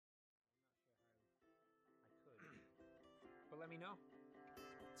me know.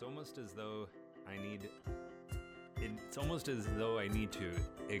 It's almost as though I need to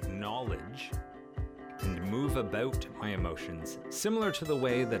acknowledge and move about my emotions, similar to the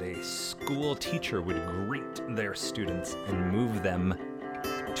way that a school teacher would greet their students and move them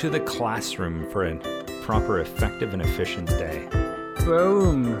to the classroom for a proper, effective, and efficient day.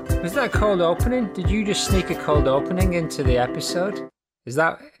 Boom. Was that a cold opening? Did you just sneak a cold opening into the episode? Is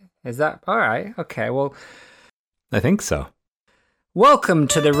that all right? Okay, well, I think so. Welcome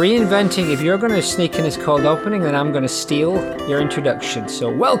to the Reinventing. If you're going to sneak in this cold opening, then I'm going to steal your introduction.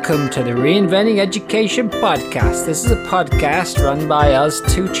 So welcome to the Reinventing Education Podcast. This is a podcast run by us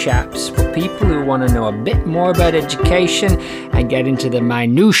two chaps for people who want to know a bit more about education and get into the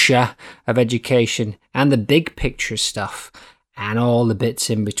minutiae of education and the big picture stuff and all the bits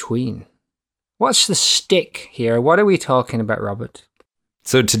in between. What's the stick here? What are we talking about, Robert?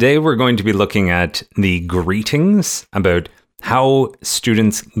 So today we're going to be looking at the greetings about how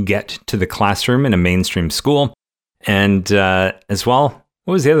students get to the classroom in a mainstream school. And as well,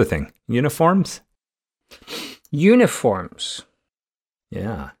 what was the other thing? Uniforms? Uniforms.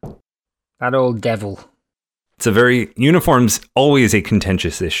 Yeah. That old devil. Uniforms always a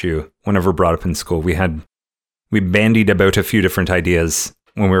contentious issue whenever brought up in school. We bandied about a few different ideas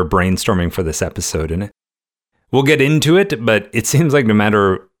when we were brainstorming for this episode, and we'll get into it, but it seems like no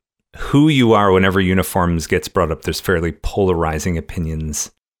matter who you are, whenever uniforms gets brought up, there's fairly polarizing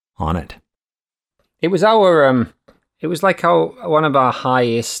opinions on it. It was one of our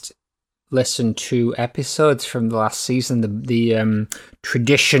highest listened to episodes from the last season, the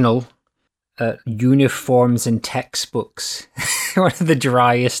traditional uniforms and textbooks. One of the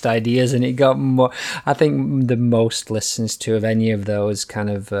driest ideas, and it got more, I think, the most listens to of any of those kind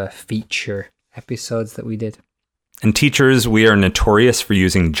of feature episodes that we did. And teachers, we are notorious for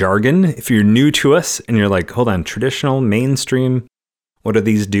using jargon. If you're new to us and you're like, hold on, traditional, mainstream, what are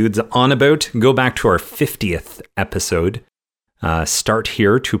these dudes on about? Go back to our 50th episode, Start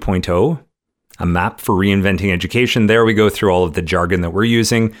Here 2.0, a map for reinventing education. There we go through all of the jargon that we're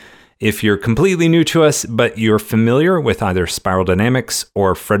using. If you're completely new to us, but you're familiar with either Spiral Dynamics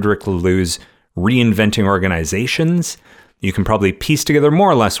or Frederick Laloux's Reinventing Organizations, you can probably piece together more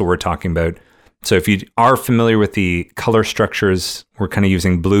or less what we're talking about. So if you are familiar with the color structures, we're kind of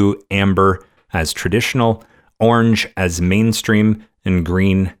using blue, amber as traditional, orange as mainstream, and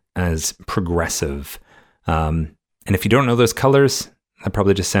green as progressive. And if you don't know those colors, that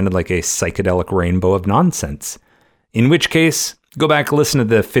probably just sounded like a psychedelic rainbow of nonsense. In which case, go back, listen to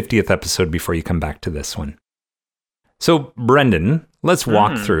the 50th episode before you come back to this one. So Brendan, let's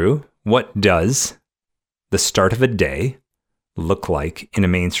walk through what does the start of a day look like in a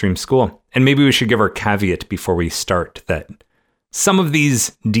mainstream school. And maybe we should give our caveat before we start that some of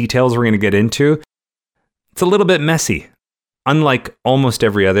these details we're going to get into, it's a little bit messy. Unlike almost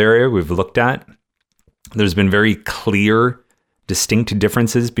every other area we've looked at, there's been very clear, distinct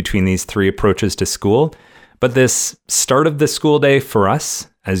differences between these three approaches to school. But this start of the school day for us,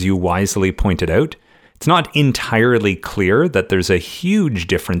 as you wisely pointed out, it's not entirely clear that there's a huge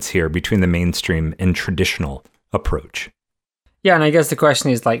difference here between the mainstream and traditional approach. Yeah, and I guess the question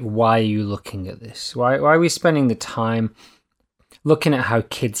is, like, why are you looking at this? Why are we spending the time looking at how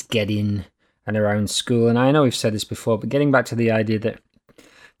kids get in and around school? And I know we've said this before, but getting back to the idea that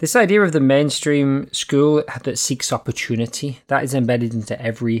this idea of the mainstream school that seeks opportunity, that is embedded into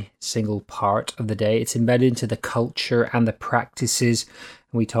every single part of the day. It's embedded into the culture and the practices.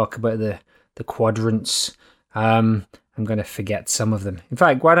 And we talk about the quadrants. I'm going to forget some of them. In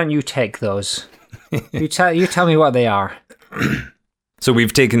fact, why don't you take those? You tell me what they are. So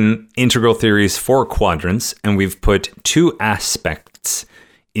we've taken integral theory's 4 quadrants, and we've put 2 aspects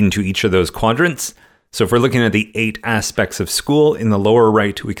into each of those quadrants. So if we're looking at the 8 aspects of school, in the lower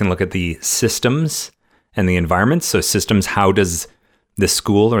right, we can look at the systems and the environments. So systems, how does the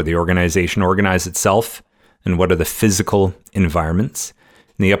school or the organization organize itself? And what are the physical environments?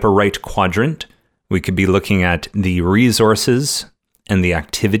 In the upper right quadrant, we could be looking at the resources and the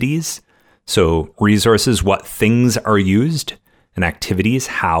activities. So resources, what things are used, and activities,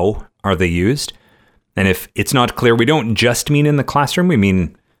 how are they used? And if it's not clear, we don't just mean in the classroom, we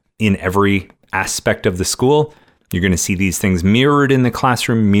mean in every aspect of the school. You're going to see these things mirrored in the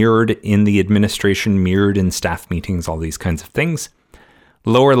classroom, mirrored in the administration, mirrored in staff meetings, all these kinds of things.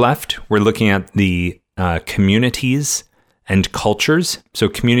 Lower left, we're looking at the communities and cultures. So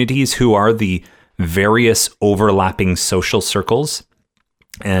communities, who are the various overlapping social circles,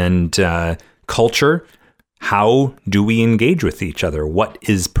 and culture, how do we engage with each other? What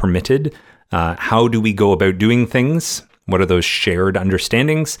is permitted? How do we go about doing things? What are those shared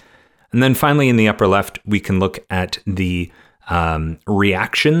understandings? And then finally, in the upper left, we can look at the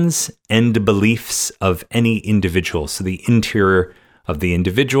reactions and beliefs of any individual. So the interior of the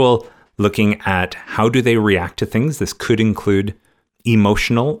individual, looking at how do they react to things. This could include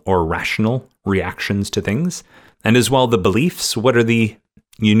emotional or rational reactions to things. And as well, the beliefs. What are the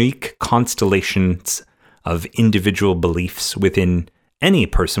unique constellations of individual beliefs within any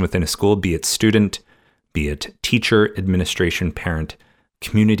person within a school, be it student, be it teacher, administration, parent,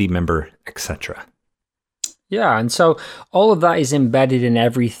 community member, etc. Yeah, and so all of that is embedded in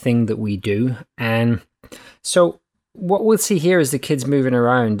everything that we do. And so what we'll see here is the kids moving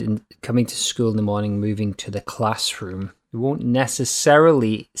around and coming to school in the morning, moving to the classroom. We won't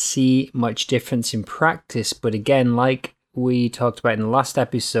necessarily see much difference in practice, but again, like we talked about in the last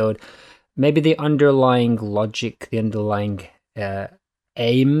episode, maybe the underlying logic, the underlying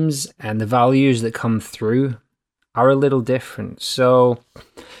aims and the values that come through are a little different. So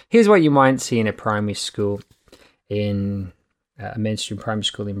here's what you might see in a primary school, in a mainstream primary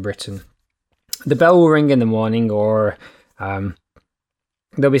school in Britain. The bell will ring in the morning, or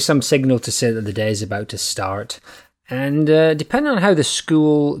there'll be some signal to say that the day is about to start. And depending on how the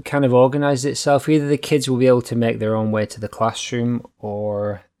school kind of organizes itself, either the kids will be able to make their own way to the classroom,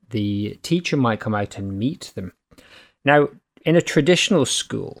 or the teacher might come out and meet them. Now, in a traditional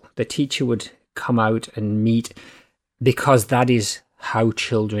school, the teacher would come out and meet because that is how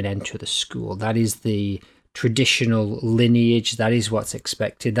children enter the school. That is the traditional lineage. That is what's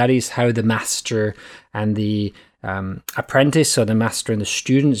expected. That is how the master and the apprentice, or the master and the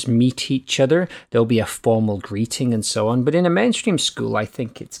students, meet each other. There'll be a formal greeting and so on. But in a mainstream school, I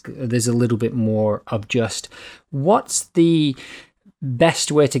think there's a little bit more of just what's the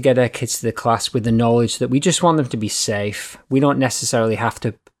best way to get our kids to the class, with the knowledge that we just want them to be safe. We don't necessarily have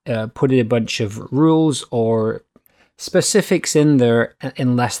to put in a bunch of rules or specifics in there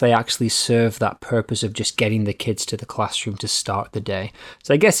unless they actually serve that purpose of just getting the kids to the classroom to start the day.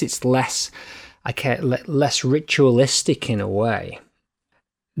 So I guess it's less ritualistic in a way.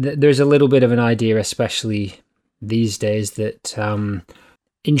 There's a little bit of an idea, especially these days, that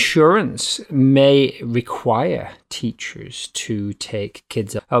insurance may require teachers to take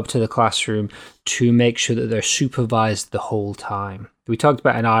kids up to the classroom to make sure that they're supervised the whole time. We talked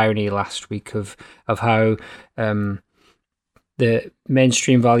about an irony last week of how the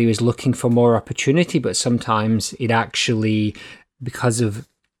mainstream value is looking for more opportunity, but sometimes it actually, because of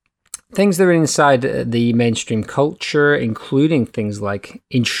things that are inside the mainstream culture, including things like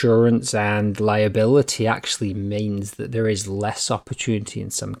insurance and liability, actually means that there is less opportunity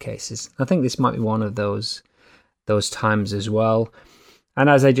in some cases. I think this might be one of those times as well. And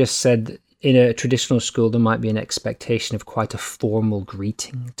as I just said, in a traditional school, there might be an expectation of quite a formal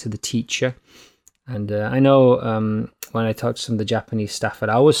greeting to the teacher. And I know when I talk to some of the Japanese staff at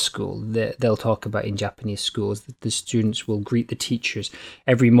our school, they'll talk about in Japanese schools that the students will greet the teachers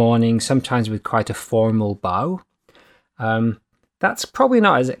every morning, sometimes with quite a formal bow. That's probably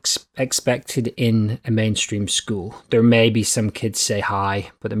not as expected in a mainstream school. There may be some kids say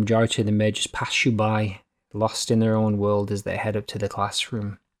hi, but the majority of them may just pass you by, lost in their own world as they head up to the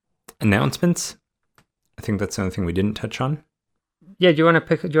classroom. Announcements? I think that's the only thing we didn't touch on. Yeah, do you want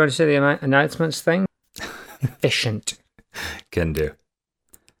to say the announcements thing? Efficient. Can do.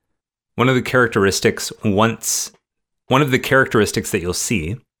 One of the characteristics that you'll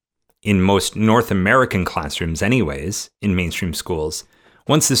see in most North American classrooms anyways, in mainstream schools,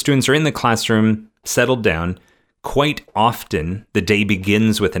 once the students are in the classroom, settled down, quite often the day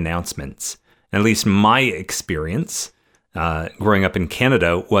begins with announcements. And at least my experience growing up in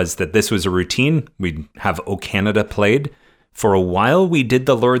Canada was that this was a routine. We'd have O Canada played. For a while, we did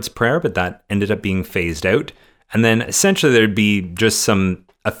the Lord's Prayer, but that ended up being phased out. And then essentially there'd be just some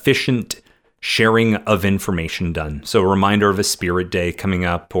efficient sharing of information done. So a reminder of a spirit day coming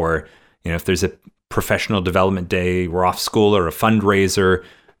up, or if there's a professional development day, we're off school, or a fundraiser,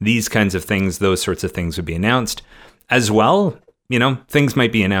 these kinds of things, those sorts of things would be announced. As well, things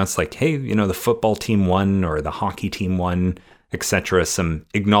might be announced like, hey, the football team won, or the hockey team won, etc. Some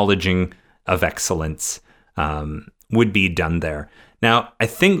acknowledging of excellence would be done there. Now, I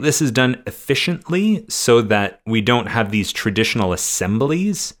think this is done efficiently so that we don't have these traditional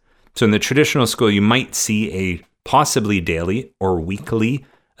assemblies. So in the traditional school, you might see a possibly daily or weekly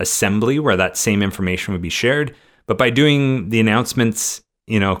assembly where that same information would be shared. But by doing the announcements,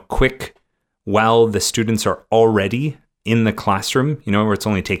 quick, while the students are already in the classroom, where it's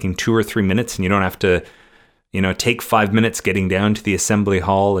only taking 2 or 3 minutes and you don't have to, take 5 minutes getting down to the assembly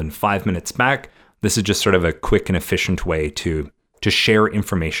hall and 5 minutes back. This is just sort of a quick and efficient way to share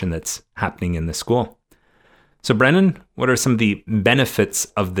information that's happening in the school. So Brennan, what are some of the benefits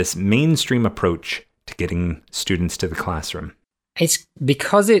of this mainstream approach to getting students to the classroom? It's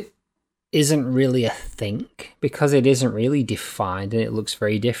because it isn't really a thing, because it isn't really defined and it looks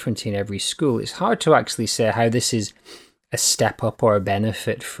very different in every school. It's hard to actually say how this is a step up or a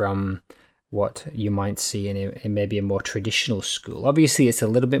benefit from what you might see in maybe a more traditional school. Obviously, it's a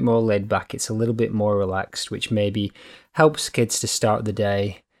little bit more laid back, it's a little bit more relaxed, which maybe helps kids to start the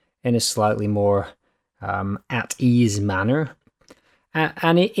day in a slightly more at ease manner.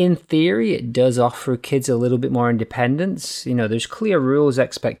 And in theory, it does offer kids a little bit more independence. You know, there's clear rules,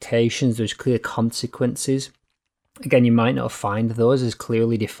 expectations, there's clear consequences. Again, you might not find those as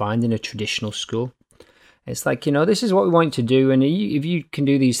clearly defined in a traditional school. It's like, you know, this is what we want to do, and if you can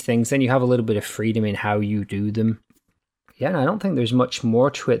do these things, then you have a little bit of freedom in how you do them. Yeah, and I don't think there's much more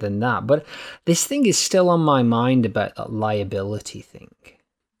to it than that. But this thing is still on my mind about that liability thing.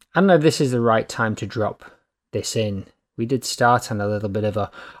 I don't know if this is the right time to drop this in. We did start on a little bit of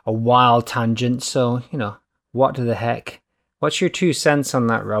a wild tangent, so, you know, what the heck? What's your 2 cents on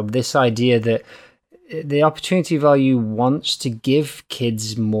that, Rob? This idea that the opportunity value wants to give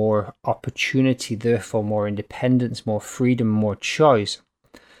kids more opportunity, therefore more independence, more freedom, more choice.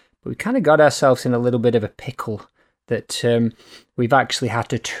 But we kind of got ourselves in a little bit of a pickle that we've actually had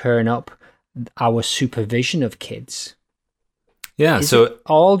to turn up our supervision of kids. Yeah, Is so it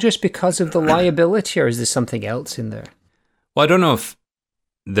all just because of the liability, or is there something else in there? Well, I don't know if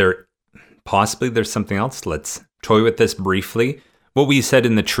there's something else. Let's toy with this briefly. What we said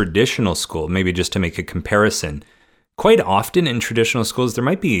in the traditional school, maybe just to make a comparison, quite often in traditional schools, there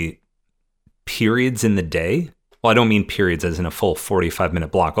might be periods in the day. Well, I don't mean periods as in a full 45-minute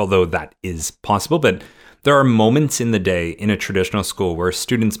block, although that is possible, but there are moments in the day in a traditional school where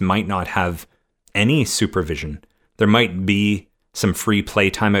students might not have any supervision. There might be some free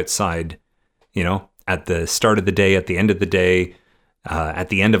playtime outside, you know, at the start of the day, at the end of the day, at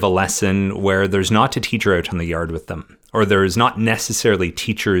the end of a lesson, where there's not a teacher out on the yard with them, or there's not necessarily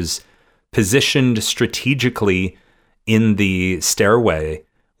teachers positioned strategically in the stairway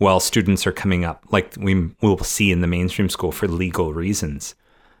while students are coming up, like we will see in the mainstream school for legal reasons.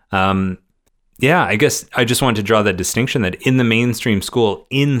 Yeah, I guess I just want to draw that distinction that in the mainstream school,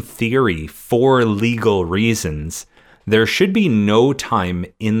 in theory, for legal reasons, there should be no time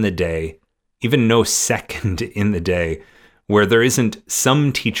in the day, even no second in the day, where there isn't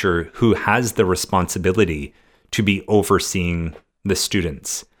some teacher who has the responsibility to be overseeing the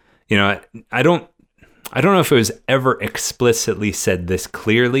students. You know, I don't know if it was ever explicitly said this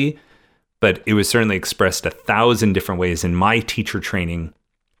clearly, but it was certainly expressed 1,000 different ways in my teacher training.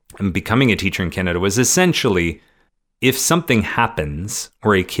 And becoming a teacher in Canada was essentially, if something happens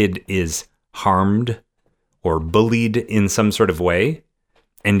or a kid is harmed or bullied in some sort of way,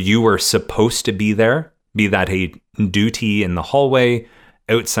 and you were supposed to be there, be that a duty in the hallway,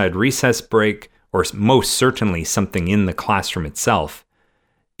 outside recess break, or most certainly something in the classroom itself,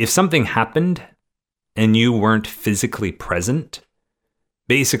 if something happened and you weren't physically present,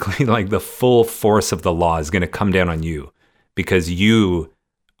 basically like the full force of the law is going to come down on you, because you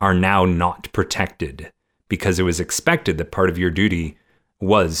are now not protected, because it was expected that part of your duty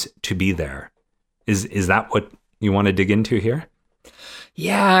was to be there. Is that what you want to dig into here?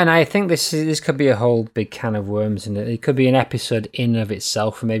 Yeah, and I think this could be a whole big can of worms, and it could be an episode in and of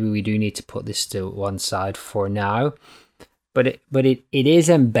itself, and maybe we do need to put this to one side for now. But it is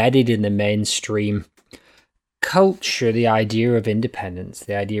embedded in the mainstream culture, the idea of independence,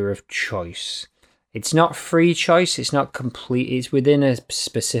 the idea of choice. It's not free choice, it's not complete, it's within a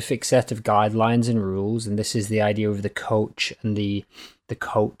specific set of guidelines and rules, and this is the idea of the coach and the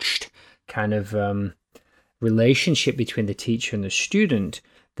coached kind of relationship between the teacher and the student,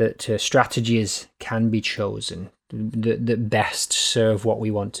 that strategies can be chosen that best serve what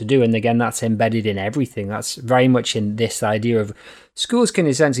we want to do. And again, that's embedded in everything. That's very much in this idea of schools can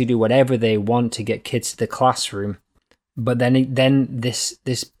essentially do whatever they want to get kids to the classroom. But then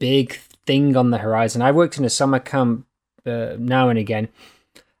this big thing on the horizon. I worked in a summer camp now and again,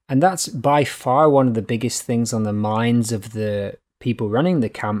 and that's by far one of the biggest things on the minds of the people running the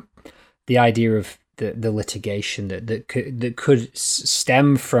camp, the idea of the litigation that could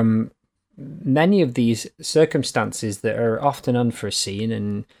stem from many of these circumstances that are often unforeseen.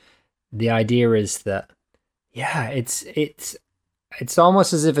 And the idea is that, yeah, it's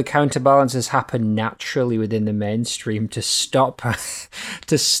almost as if a counterbalance has happened naturally within the mainstream to stop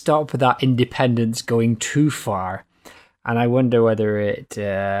that independence going too far. And I wonder whether it,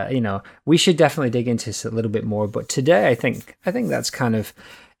 we should definitely dig into this a little bit more. But today, I think that's kind of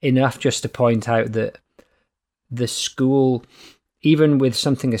enough just to point out that the school, even with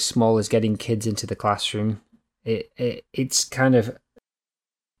something as small as getting kids into the classroom, it's kind of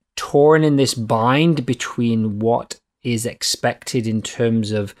torn in this bind between what is expected in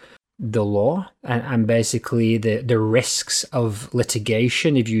terms of the law and basically the risks of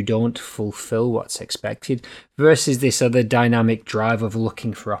litigation if you don't fulfill what's expected versus this other dynamic drive of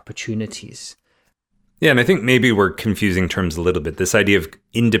looking for opportunities. Yeah, and I think maybe we're confusing terms a little bit. This idea of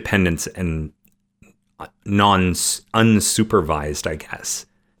independence and unsupervised, I guess,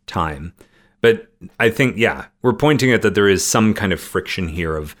 time. But I think, yeah, we're pointing out that there is some kind of friction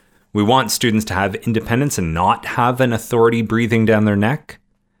here of we want students to have independence and not have an authority breathing down their neck.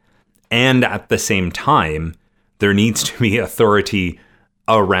 And at the same time, there needs to be authority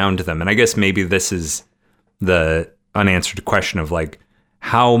around them. And I guess maybe this is the unanswered question of like,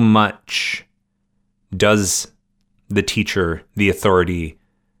 how much does the teacher, the authority,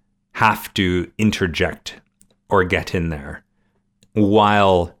 have to interject or get in there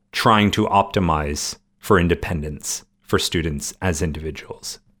while trying to optimize for independence for students as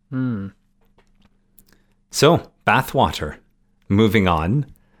individuals? So, bathwater. Moving on.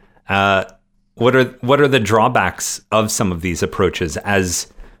 What are the drawbacks of some of these approaches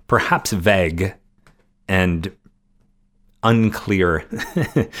as perhaps vague and unclear,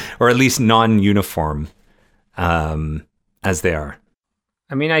 or at least non-uniform as they are?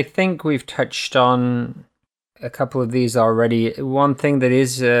 I mean, I think we've touched on a couple of these already. One thing that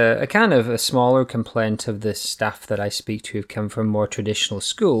is a kind of a smaller complaint of the staff that I speak to who come from more traditional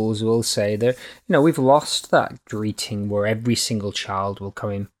schools will say that, we've lost that greeting where every single child will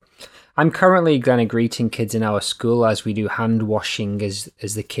come in. I'm currently kind of greeting kids in our school as we do hand washing as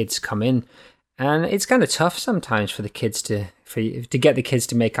the kids come in. And it's kind of tough sometimes for the kids to get the kids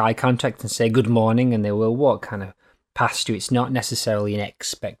to make eye contact and say good morning, and they will walk kind of past you. It's not necessarily an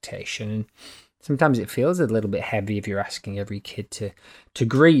expectation. And sometimes it feels a little bit heavy if you're asking every kid to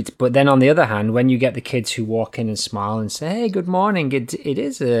greet. But then on the other hand, when you get the kids who walk in and smile and say, hey, good morning, it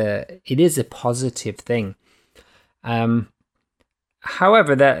is a positive thing.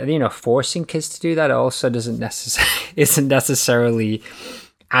 However, that forcing kids to do that also isn't necessarily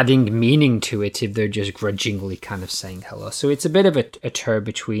adding meaning to it if they're just grudgingly kind of saying hello. So it's a bit of a turn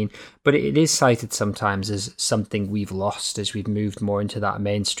between, but it is cited sometimes as something we've lost as we've moved more into that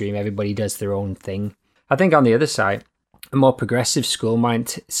mainstream. Everybody does their own thing. I think on the other side, a more progressive school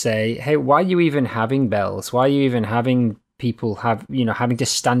might say, hey, why are you even having bells? Why are you even having people having to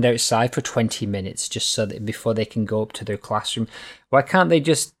stand outside for 20 minutes just so that before they can go up to their classroom? Why can't they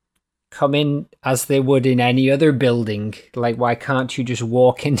just come in as they would in any other building? Like, why can't you just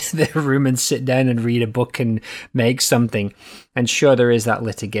walk into their room and sit down and read a book and make something? And sure, there is that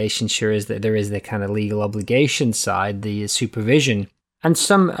litigation. Sure, there is the kind of legal obligation side, the supervision. And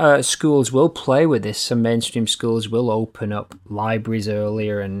some schools will play with this. Some mainstream schools will open up libraries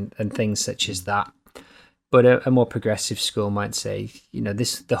earlier and things such as that. But a more progressive school might say,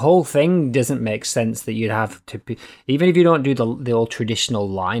 the whole thing doesn't make sense that you'd have to be, even if you don't do the old traditional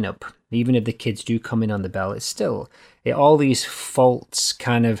lineup, even if the kids do come in on the bell, it's still all these false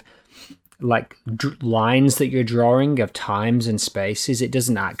kind of like lines that you're drawing of times and spaces. It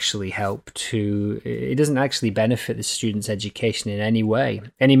doesn't actually it doesn't actually benefit the student's education in any way.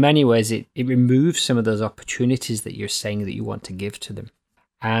 And in many ways, it removes some of those opportunities that you're saying that you want to give to them.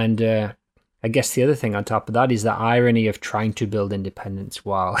 And I guess the other thing on top of that is the irony of trying to build independence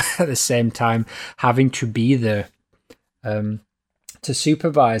while at the same time having to be there to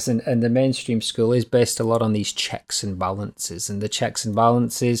supervise. And the mainstream school is based a lot on these checks and balances. And the checks and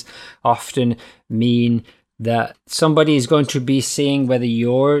balances often mean that somebody is going to be seeing whether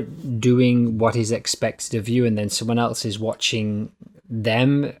you're doing what is expected of you, and then someone else is watching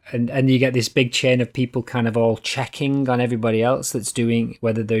them, and you get this big chain of people kind of all checking on everybody else that's doing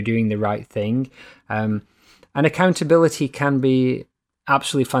whether they're doing the right thing. And accountability can be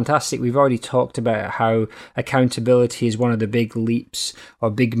absolutely fantastic. We've already talked about how accountability is one of the big leaps or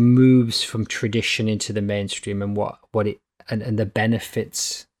big moves from tradition into the mainstream, and what it and the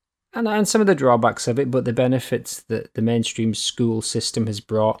benefits and some of the drawbacks of it, but the benefits that the mainstream school system has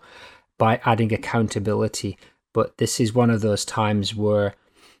brought by adding accountability. But this is one of those times where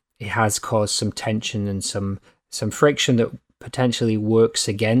it has caused some tension and some friction that potentially works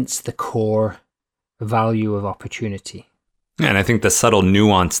against the core value of opportunity. And I think the subtle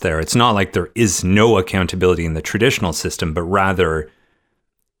nuance there, it's not like there is no accountability in the traditional system, but rather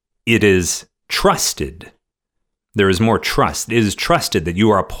it is trusted. There is more trust. It is trusted that you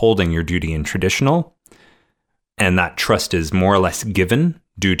are upholding your duty in traditional, and that trust is more or less given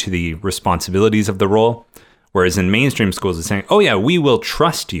due to the responsibilities of the role. Whereas in mainstream schools, it's saying, oh yeah, we will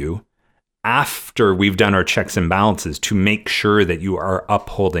trust you after we've done our checks and balances to make sure that you are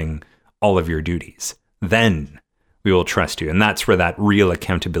upholding all of your duties. Then we will trust you. And that's where that real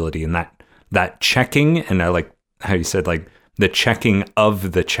accountability and that checking, and I like how you said, like, the checking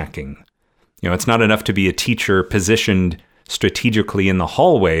of the checking. It's not enough to be a teacher positioned strategically in the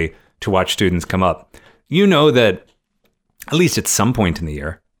hallway to watch students come up. That at least at some point in the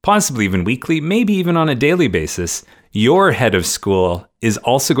year, possibly even weekly, maybe even on a daily basis, your head of school is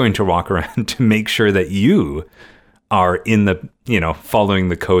also going to walk around to make sure that you are in the, following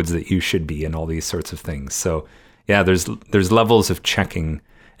the codes that you should be and all these sorts of things. So yeah, there's levels of checking.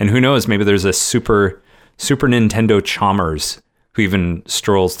 And who knows, maybe there's a Super Nintendo Chalmers who even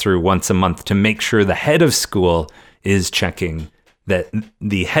strolls through once a month to make sure the head of school is checking, that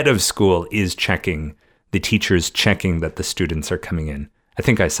the head of school is checking, the teacher's checking that the students are coming in. I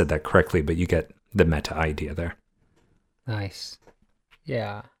think I said that correctly, but you get the meta idea there. Nice.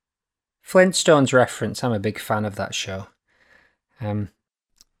 Yeah. Flintstones reference. I'm a big fan of that show. Yeah,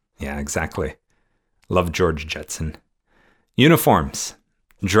 exactly. Love George Jetson. Uniforms,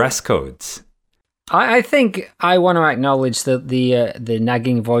 dress codes. I think I want to acknowledge that the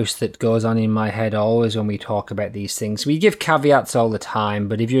nagging voice that goes on in my head always when we talk about these things. We give caveats all the time,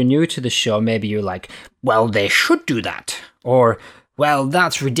 but if you're new to the show, maybe you're like, well, they should do that. Or, well,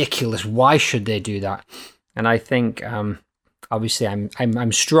 that's ridiculous. Why should they do that? And I think, obviously,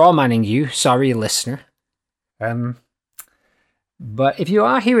 I'm straw-manning you. Sorry, listener. But if you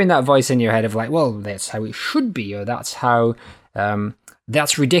are hearing that voice in your head of like, well, that's how it should be, or that's how...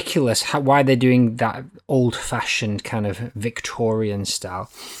 that's ridiculous. Why they're doing that old-fashioned kind of Victorian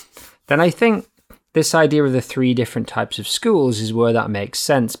style. Then I think this idea of the 3 different types of schools is where that makes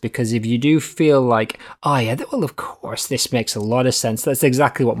sense, because if you do feel like, oh yeah, well, of course, this makes a lot of sense. That's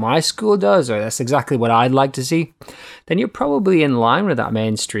exactly what my school does, or that's exactly what I'd like to see, then you're probably in line with that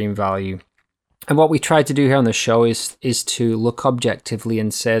mainstream value. And what we try to do here on the show is to look objectively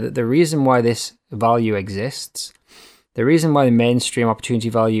and say that the reason why this value exists, the reason why the mainstream opportunity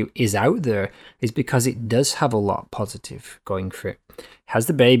value is out there, is because it does have a lot positive going for it. It has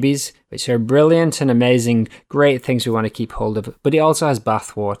the babies, which are brilliant and amazing, great things we want to keep hold of, but it also has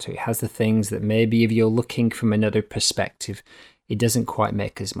bathwater. It has the things that maybe if you're looking from another perspective, it doesn't quite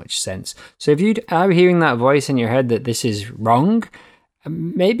make as much sense. So if you are hearing that voice in your head that this is wrong,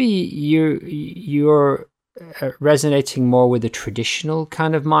 maybe you're resonating more with the traditional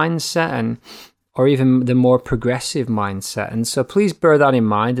kind of mindset or even the more progressive mindset. And so please bear that in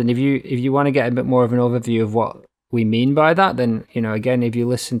mind. And if you want to get a bit more of an overview of what we mean by that, then, again, if you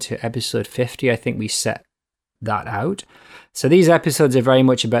listen to episode 50, I think we set that out. So these episodes are very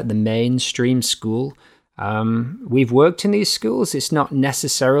much about the mainstream school. We've worked in these schools. It's not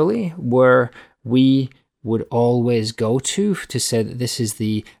necessarily where we would always go to say that this is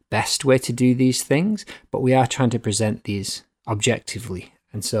the best way to do these things, but we are trying to present these objectively.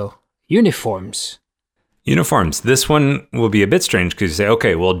 And so Uniforms. This one will be a bit strange because you say,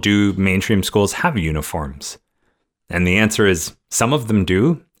 okay, well, do mainstream schools have uniforms? And the answer is some of them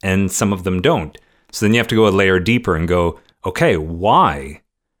do and some of them don't. So then you have to go a layer deeper and go, okay, why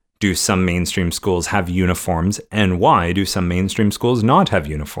do some mainstream schools have uniforms and why do some mainstream schools not have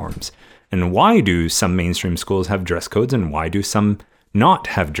uniforms? And why do some mainstream schools have dress codes and why do some not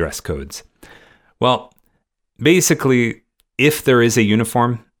have dress codes? Well, basically, if there is a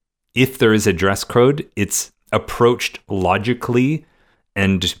uniform, if there is a dress code, it's approached logically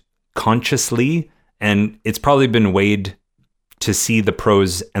and consciously, and it's probably been weighed to see the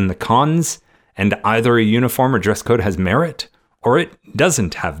pros and the cons, and either a uniform or dress code has merit or it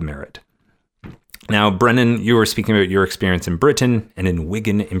doesn't have merit. Now, Brennan, you were speaking about your experience in Britain and in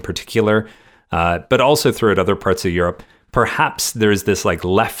Wigan in particular, but also throughout other parts of Europe. Perhaps there's this like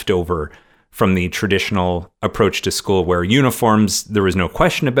leftover from the traditional approach to school where uniforms, there was no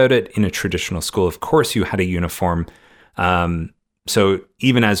question about it. In a traditional school, of course, you had a uniform. So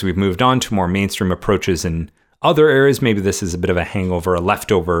even as we've moved on to more mainstream approaches in other areas, maybe this is a bit of a hangover, a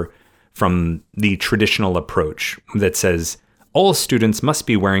leftover from the traditional approach that says all students must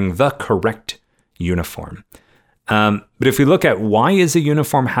be wearing the correct uniform. But if we look at why is a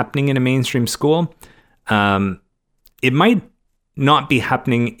uniform happening in a mainstream school, it might not be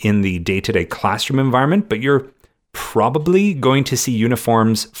happening in the day-to-day classroom environment, but you're probably going to see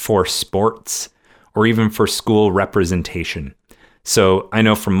uniforms for sports or even for school representation. So I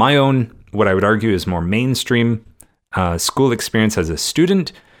know from my own, what I would argue is more mainstream school experience as a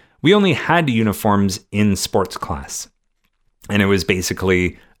student, we only had uniforms in sports class. And it was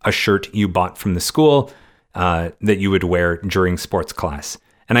basically a shirt you bought from the school that you would wear during sports class.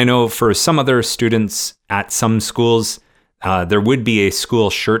 And I know for some other students at some schools, there would be a school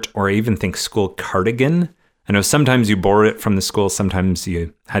shirt or I even think school cardigan. I know sometimes you borrowed it from the school, sometimes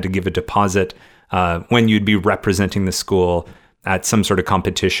you had to give a deposit. when you'd be representing the school at some sort of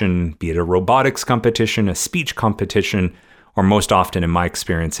competition, be it a robotics competition, a speech competition, or most often in my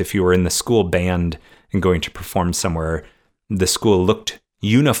experience, if you were in the school band and going to perform somewhere, the school looked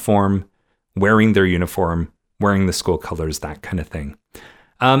uniform, wearing their uniform, wearing the school colors, that kind of thing.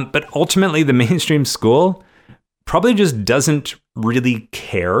 But ultimately, the mainstream school probably just doesn't really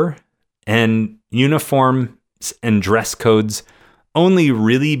care, and uniforms and dress codes only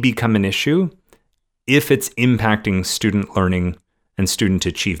really become an issue if it's impacting student learning and student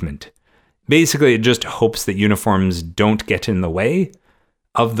achievement. Basically, it just hopes that uniforms don't get in the way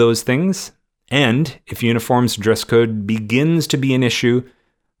of those things. And if uniforms dress code begins to be an issue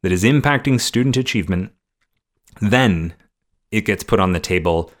that is impacting student achievement, then it gets put on the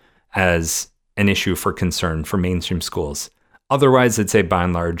table as an issue for concern for mainstream schools. Otherwise, I'd say by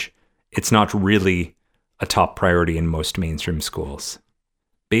and large, it's not really a top priority in most mainstream schools.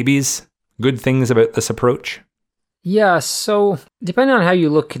 Babies, good things about this approach? Yeah, so depending on how you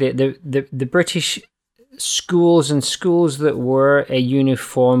look at it, the British schools and schools that were a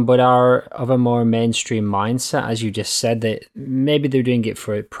uniform but are of a more mainstream mindset, as you just said, that maybe they're doing it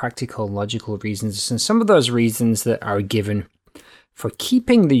for practical, logical reasons. And some of those reasons that are given for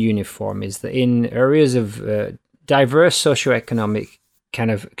keeping the uniform is that in areas of diverse socioeconomic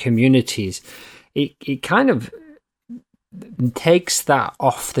kind of communities, it kind of takes that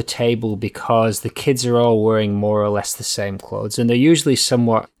off the table because the kids are all wearing more or less the same clothes, and they're usually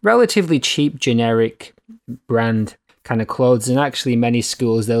somewhat relatively cheap, generic brand kind of clothes. And actually many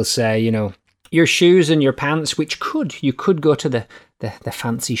schools, they'll say, you know, your shoes and your pants, which you could go to the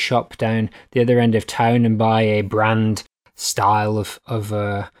fancy shop down the other end of town and buy a brand style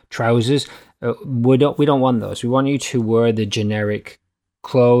of trousers. We don't want those. We want you to wear the generic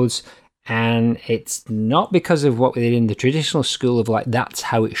clothes. And it's not because of what we did in the traditional school of like, that's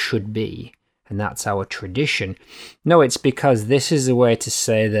how it should be, and that's our tradition. No, it's because this is a way to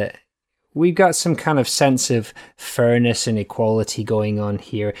say that we've got some kind of sense of fairness and equality going on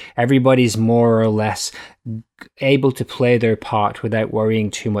here. Everybody's more or less able to play their part without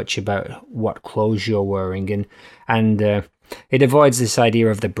worrying too much about what clothes you're wearing. And it avoids this idea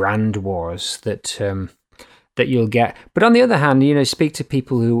of the brand wars that you'll get. But on the other hand, you know, speak to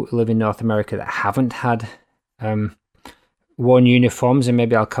people who live in North America that haven't had worn uniforms, and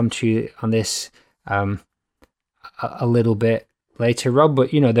maybe I'll come to you on this a little bit later, Rob.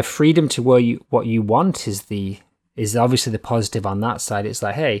 But you know, the freedom to wear what you want is obviously the positive on that side. It's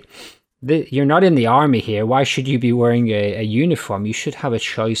like, hey, you're not in the army here. Why should you be wearing a uniform? You should have a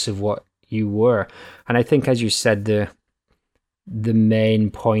choice of what you wear. And I think, as you said, the main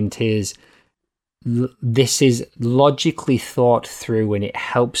point is, this is logically thought through, and it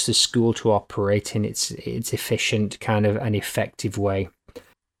helps the school to operate in its efficient kind of an effective way.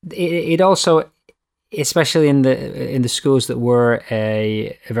 It also, especially in the schools that were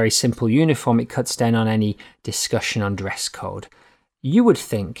a very simple uniform, it cuts down on any discussion on dress code. You would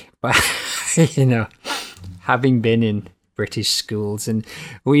think, but you know, having been in British schools, and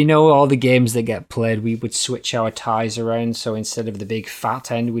we know all the games that get played, we would switch our ties around. So instead of the big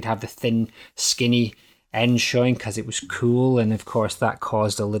fat end, we'd have the thin, skinny end showing because it was cool. And of course, that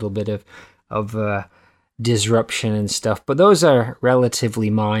caused a little bit of disruption and stuff. But those are relatively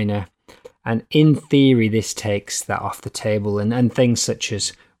minor. And in theory, this takes that off the table. And things such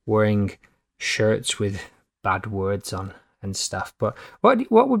as wearing shirts with bad words on and stuff. But what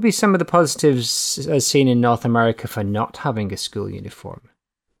would be some of the positives as seen in North America for not having a school uniform?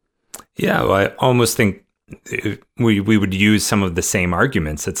 Yeah, well, I almost think we would use some of the same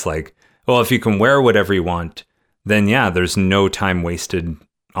arguments. It's like, well, if you can wear whatever you want, then yeah, there's no time wasted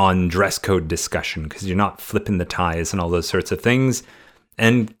on dress code discussion because you're not flipping the ties and all those sorts of things.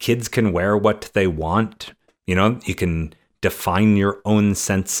 And kids can wear what they want. You know, you can define your own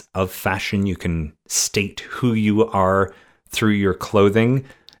sense of fashion. You can state who you are through your clothing,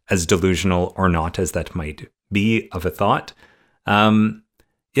 as delusional or not as that might be of a thought.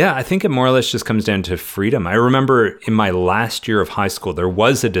 Yeah, I think it more or less just comes down to freedom. I remember in my last year of high school, there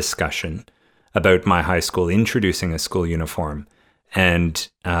was a discussion about my high school introducing a school uniform. And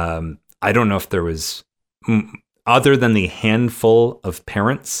I don't know if there was, other than the handful of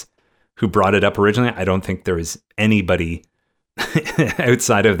parents who brought it up originally, I don't think there was anybody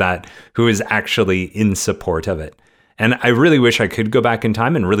outside of that who is actually in support of it. And I really wish I could go back in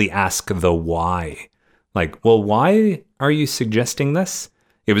time and really ask the why. Like, well, why are you suggesting this?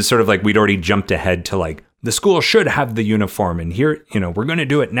 It was sort of like we'd already jumped ahead to like, the school should have the uniform and here, you know, we're going to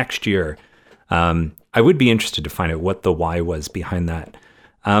do it next year. I would be interested to find out what the why was behind that.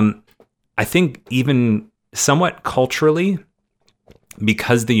 I think even somewhat culturally,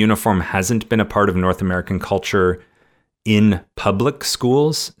 because the uniform hasn't been a part of North American culture in public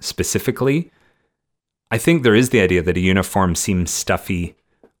schools specifically, I think there is the idea that a uniform seems stuffy,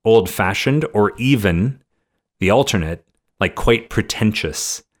 old-fashioned, or even the alternate, like quite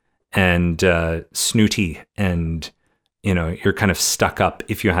pretentious and snooty, and you're kind of stuck up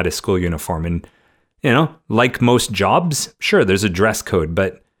if you had a school uniform. And like most jobs, sure, there's a dress code,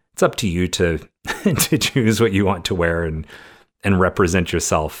 but it's up to you to to choose what you want to wear and represent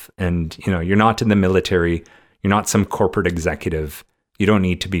yourself. And you're not in the military, you're not some corporate executive. You don't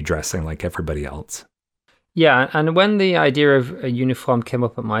need to be dressing like everybody else. Yeah, and when the idea of a uniform came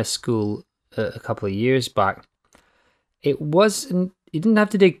up at my school a couple of years back, you didn't have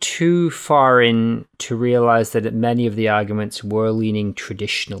to dig too far in to realize that many of the arguments were leaning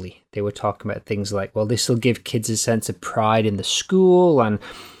traditionally. They were talking about things like, well, this will give kids a sense of pride in the school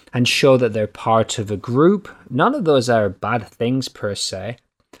and show that they're part of a group. None of those are bad things per se,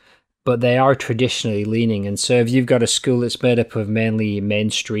 but they are traditionally leaning. And so if you've got a school that's made up of mainly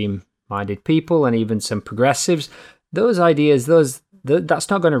mainstream-minded people and even some progressives, those ideas, that's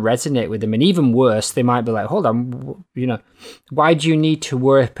not going to resonate with them. And even worse, they might be like, hold on, why do you need to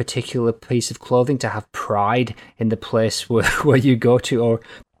wear a particular piece of clothing to have pride in the place where you go to? Or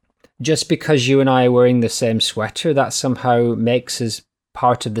just because you and I are wearing the same sweater, that somehow makes us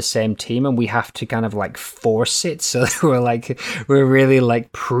part of the same team, and we have to kind of like force it. So we're really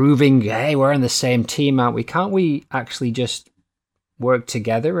like proving, hey, we're on the same team, aren't we? Can't we actually just work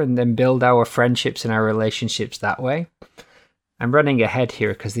together and then build our friendships and our relationships that way? I'm running ahead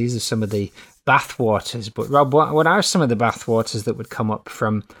here because these are some of the bathwaters. But Rob, what are some of the bathwaters that would come up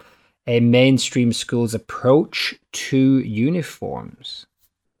from a mainstream school's approach to uniforms?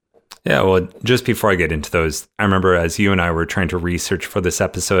 Yeah, well, just before I get into those, I remember as you and I were trying to research for this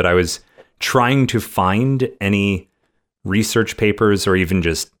episode, I was trying to find any research papers or even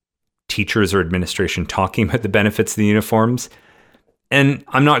just teachers or administration talking about the benefits of the uniforms. And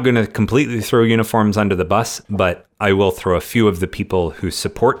I'm not going to completely throw uniforms under the bus, but I will throw a few of the people who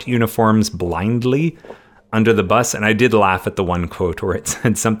support uniforms blindly under the bus. And I did laugh at the one quote where it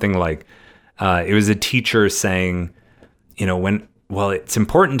said something like, it was a teacher saying, it's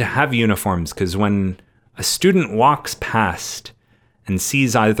important to have uniforms because when a student walks past and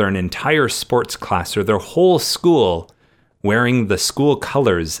sees either an entire sports class or their whole school wearing the school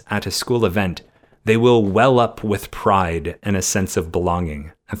colors at a school event, they will well up with pride and a sense of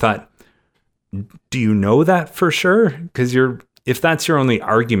belonging. I thought, do you know that for sure? Because if that's your only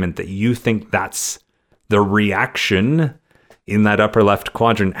argument that you think that's the reaction in that upper left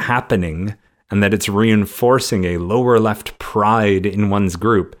quadrant happening, and that it's reinforcing a lower left pride in one's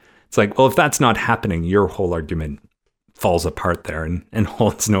group, it's like, well, if that's not happening, your whole argument falls apart there and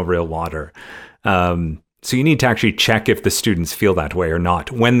holds no real water. So you need to actually check if the students feel that way or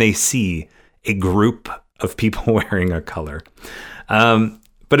not when they see a group of people wearing a color.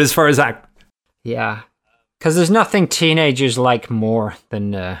 But as far as that... Yeah, because there's nothing teenagers like more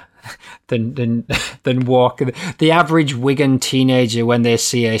than walking. The average Wigan teenager, when they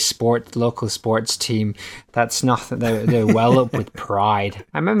see a local sports team, that's nothing. They're well up with pride.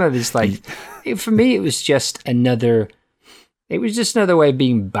 I remember this, for me, it was just another way of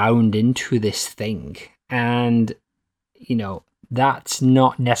being bound into this thing. And, that's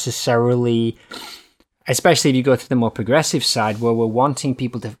not necessarily, especially if you go to the more progressive side, where we're wanting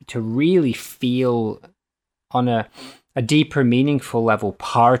people to really feel on a deeper, meaningful level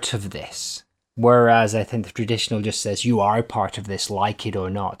part of this. Whereas I think the traditional just says you are part of this, like it or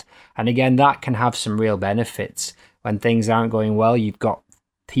not. And again, that can have some real benefits. When things aren't going well, you've got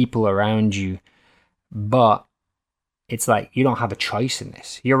people around you, but it's like you don't have a choice in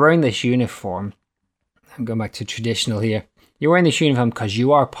this. You're wearing this uniform. I'm going back to traditional here. You're wearing this uniform because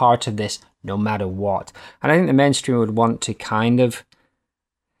you are part of this no matter what. And I think the mainstream would want to kind of,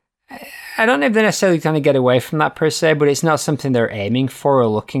 I don't know if they necessarily kind of get away from that per se, but it's not something they're aiming for or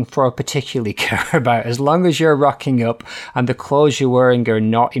looking for or particularly care about. As long as you're rocking up and the clothes you're wearing are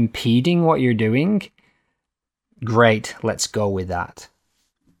not impeding what you're doing, great, let's go with that.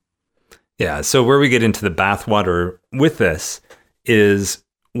 Yeah, so where we get into the bathwater with this is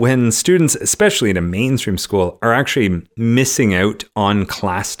when students, especially in a mainstream school, are actually missing out on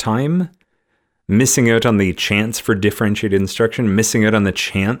class time, missing out on the chance for differentiated instruction, missing out on the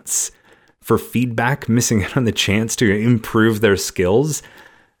chance for feedback, missing out on the chance to improve their skills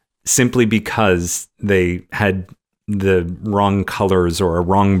simply because they had the wrong colors or a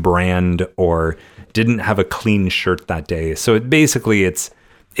wrong brand or didn't have a clean shirt that day. So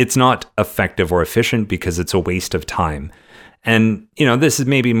it's not effective or efficient because it's a waste of time. And, this is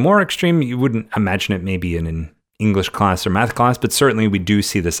maybe more extreme. You wouldn't imagine it maybe in an English class or math class, but certainly we do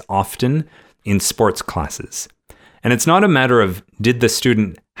see this often in sports classes. And it's not a matter of did the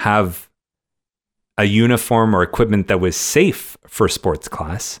student have a uniform or equipment that was safe for sports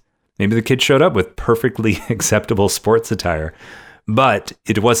class. Maybe the kid showed up with perfectly acceptable sports attire, but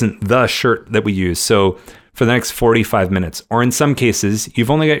it wasn't the shirt that we use. So for the next 45 minutes, or in some cases, you've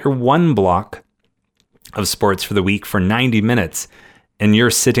only got your one block of sports for the week for 90 minutes, and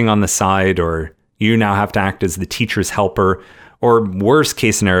you're sitting on the side, or you now have to act as the teacher's helper, or worst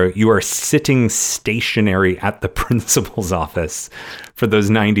case scenario, you are sitting stationary at the principal's office for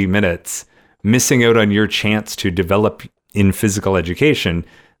those 90 minutes, missing out on your chance to develop in physical education.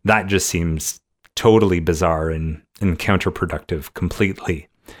 That just seems totally bizarre and counterproductive completely.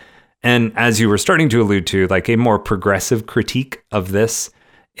 And as you were starting to allude to, like a more progressive critique of this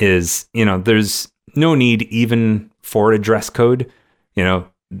is, there's no need even for a dress code.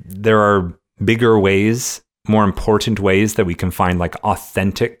 There are bigger ways, more important ways that we can find like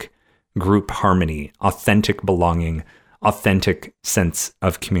authentic group harmony, authentic belonging, authentic sense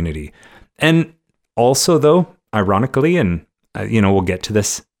of community. And also though, ironically, and we'll get to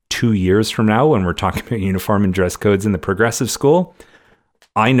this 2 years from now when we're talking about uniform and dress codes in the progressive school,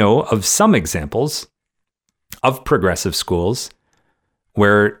 I know of some examples of progressive schools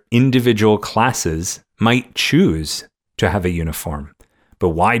where individual classes might choose to have a uniform. But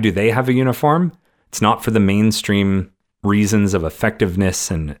why do they have a uniform? It's not for the mainstream reasons of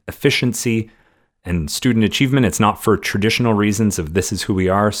effectiveness and efficiency and student achievement. It's not for traditional reasons of this is who we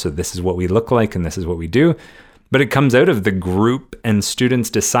are, so this is what we look like and this is what we do. But it comes out of the group and students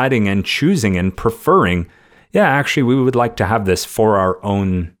deciding and choosing and preferring, actually, we would like to have this for our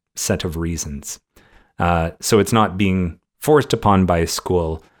own set of reasons. So it's not being forced upon by a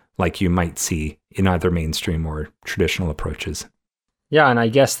school like you might see in either mainstream or traditional approaches. Yeah, and I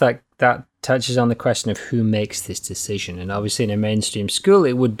guess that touches on the question of who makes this decision. And obviously in a mainstream school,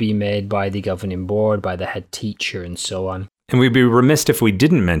 it would be made by the governing board, by the head teacher, and so on. And we'd be remiss if we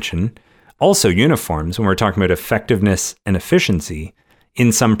didn't mention also uniforms when we're talking about effectiveness and efficiency.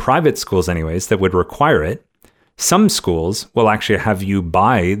 In some private schools anyways that would require it, some schools will actually have you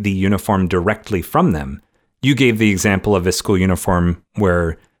buy the uniform directly from them. You gave the example of a school uniform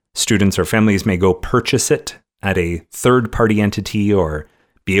where students or families may go purchase it at a third-party entity or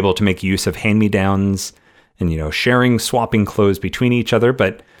be able to make use of hand-me-downs and, sharing, swapping clothes between each other.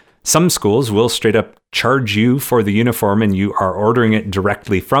 But some schools will straight up charge you for the uniform and you are ordering it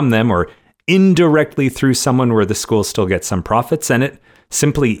directly from them or indirectly through someone where the school still gets some profits. And it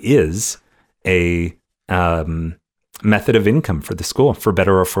simply is a method of income for the school, for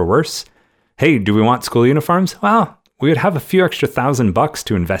better or for worse. Hey, do we want school uniforms? Well, we would have a few extra $1,000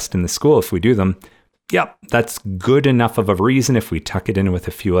 to invest in the school if we do them. Yep, that's good enough of a reason if we tuck it in with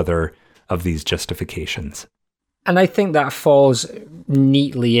a few other of these justifications. And I think that falls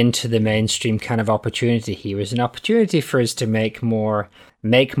neatly into the mainstream kind of opportunity here. Is an opportunity for us to make more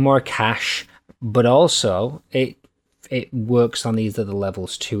cash, but also it works on these other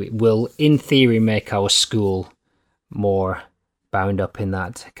levels too. It will, in theory, make our school more bound up in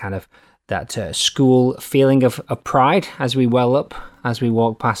that kind of school feeling of pride as we well up, as we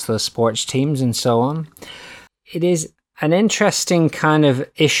walk past those sports teams and so on. It is an interesting kind of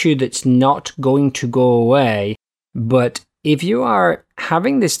issue that's not going to go away. But if you are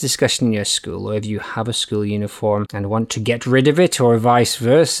having this discussion in your school, or if you have a school uniform and want to get rid of it, or vice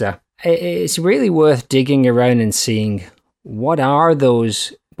versa, it's really worth digging around and seeing what are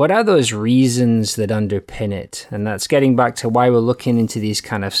those reasons that underpin it. And that's getting back to why we're looking into these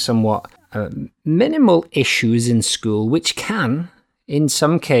kind of somewhat minimal issues in school, which can, in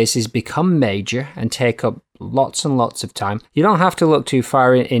some cases, become major and take up lots and lots of time. You don't have to look too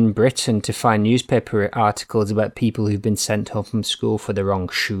far in Britain to find newspaper articles about people who've been sent home from school for the wrong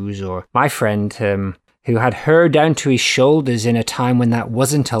shoes, or my friend who had hair down to his shoulders in a time when that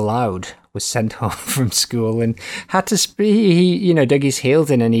wasn't allowed was sent home from school and had to he dug his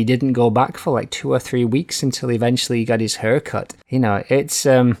heels in and he didn't go back for like 2 or 3 weeks until eventually he got his hair cut. It's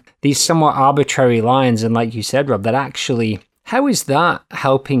these somewhat arbitrary lines, and like you said, Rob, that actually, how is that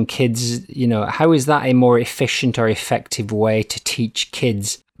helping kids? How is that a more efficient or effective way to teach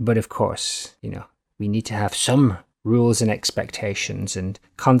kids? But of course, we need to have some rules and expectations and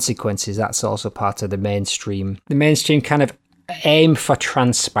consequences. That's also part of the mainstream kind of aim for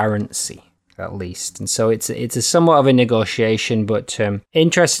transparency, at least. And so it's a somewhat of a negotiation. But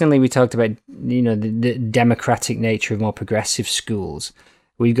interestingly, we talked about the democratic nature of more progressive schools.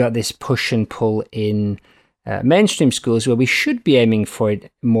 We've got this push and pull in mainstream schools where we should be aiming for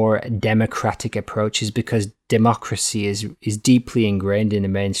more democratic approaches because democracy is deeply ingrained in the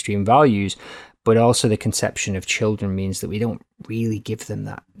mainstream values. but also the conception of children means that we don't really give them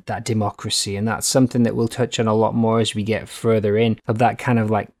that democracy. And that's something that we'll touch on a lot more as we get further in, of that kind of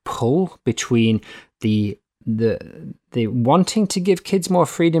like pull between the wanting to give kids more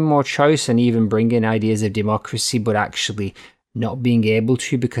freedom, more choice, and even bring in ideas of democracy, but actually not being able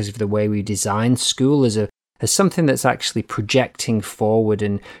to because of the way we design school as something that's actually projecting forward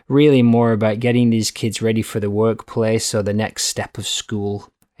and really more about getting these kids ready for the workplace or the next step of school.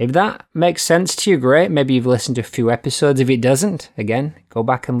 If that makes sense to you, great. Maybe you've listened to a few episodes. If it doesn't, again, go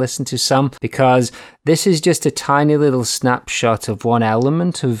back and listen to some, because this is just a tiny little snapshot of one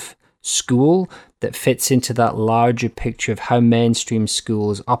element of school that fits into that larger picture of how mainstream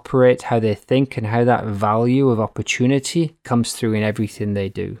schools operate, how they think, and how that value of opportunity comes through in everything they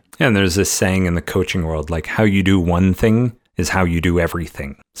do. Yeah, and there's this saying in the coaching world, like, how you do one thing is how you do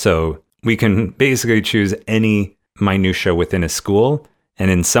everything. So we can basically choose any minutia within a school,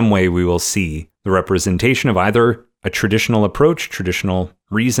 and in some way we will see the representation of either a traditional approach, traditional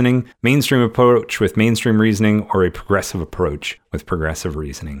reasoning, mainstream approach with mainstream reasoning, or a progressive approach with progressive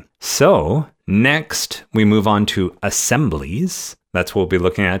reasoning. So next, we move on to assemblies. That's what we'll be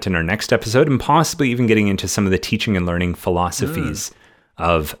looking at in our next episode, and possibly even getting into some of the teaching and learning philosophies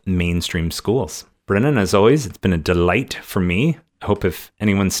of mainstream schools. Brennan, as always, it's been a delight for me. I hope if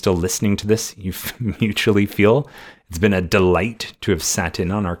anyone's still listening to this, you mutually feel it's been a delight to have sat in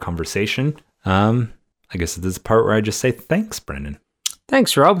on our conversation. I guess this is the part where I just say thanks, Brendan.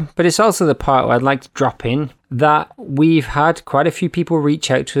 Thanks, Rob. But it's also the part where I'd like to drop in that we've had quite a few people reach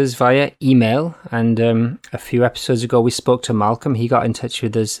out to us via email. And a few episodes ago, we spoke to Malcolm. He got in touch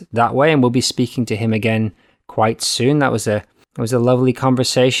with us that way, and we'll be speaking to him again quite soon. That was a lovely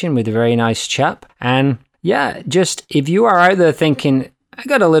conversation with a very nice chap. And yeah, just if you are out there thinking, I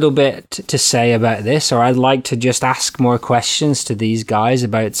got a little bit to say about this, or I'd like to just ask more questions to these guys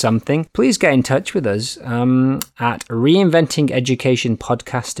about something, please get in touch with us at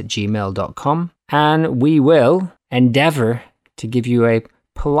reinventingeducationpodcast@gmail.com, and we will endeavor to give you a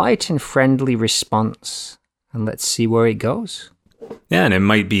polite and friendly response, and let's see where it goes. Yeah, and it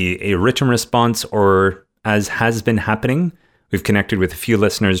might be a written response, or as has been happening, we've connected with a few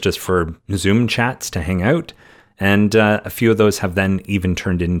listeners just for Zoom chats to hang out. And a few of those have then even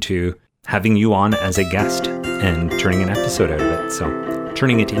turned into having you on as a guest and turning an episode out of it. So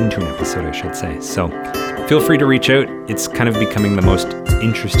turning it into an episode, I should say. So feel free to reach out. It's kind of becoming the most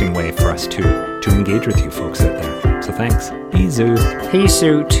interesting way for us to engage with you folks out there. So thanks. Peace out. Peace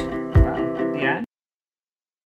out.